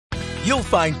you'll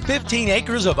find 15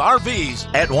 acres of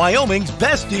RVs at Wyoming's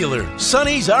best dealer,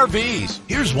 Sonny's RVs.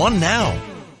 Here's one now.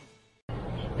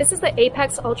 This is the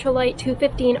Apex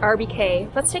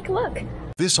Ultra-Lite-215RBK. Let's take a look.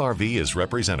 This RV is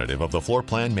representative of the floor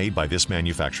plan made by this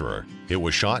manufacturer. It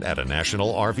was shot at a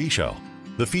national RV show.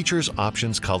 The features,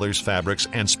 options, colors, fabrics,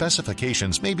 and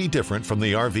specifications may be different from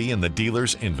the RV in the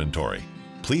dealer's inventory.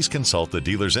 Please consult the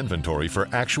dealer's inventory for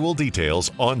actual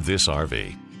details on this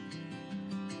RV.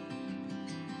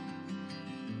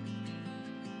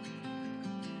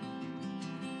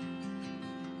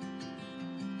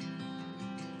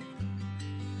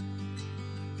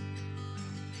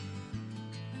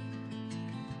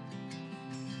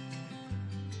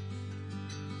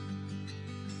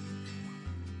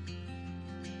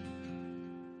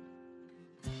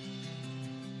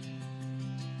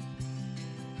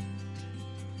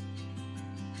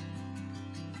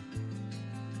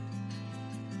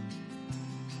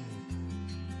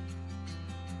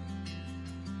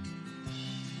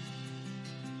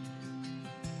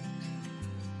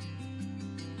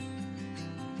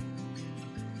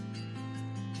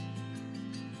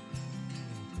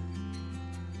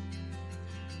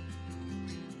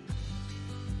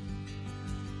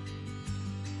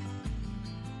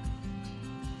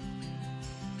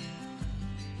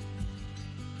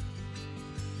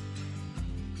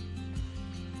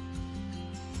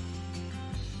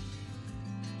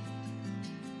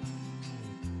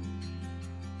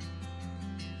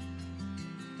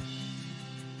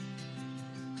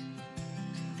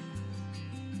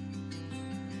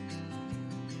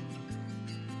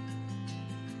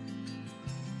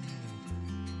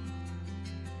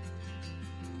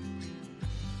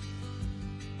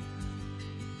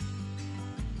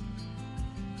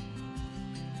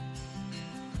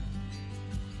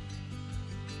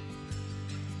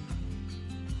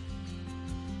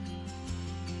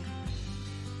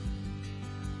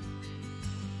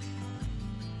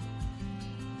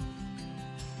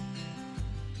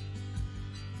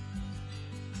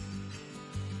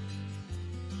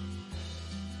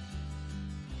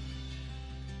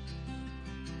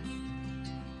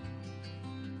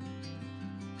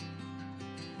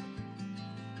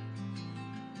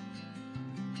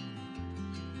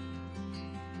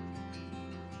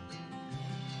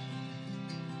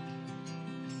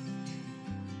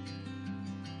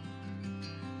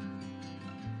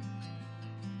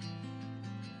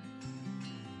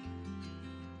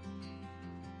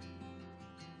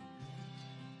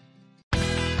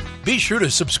 Be sure to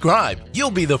subscribe.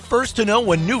 You'll be the first to know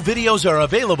when new videos are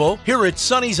available here at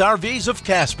Sonny's RVs of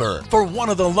Casper. For one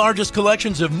of the largest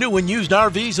collections of new and used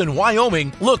RVs in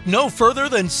Wyoming, look no further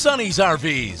than Sonny's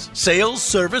RVs. Sales,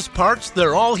 service, parts,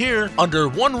 they're all here under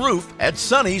one roof at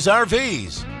Sonny's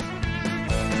RVs.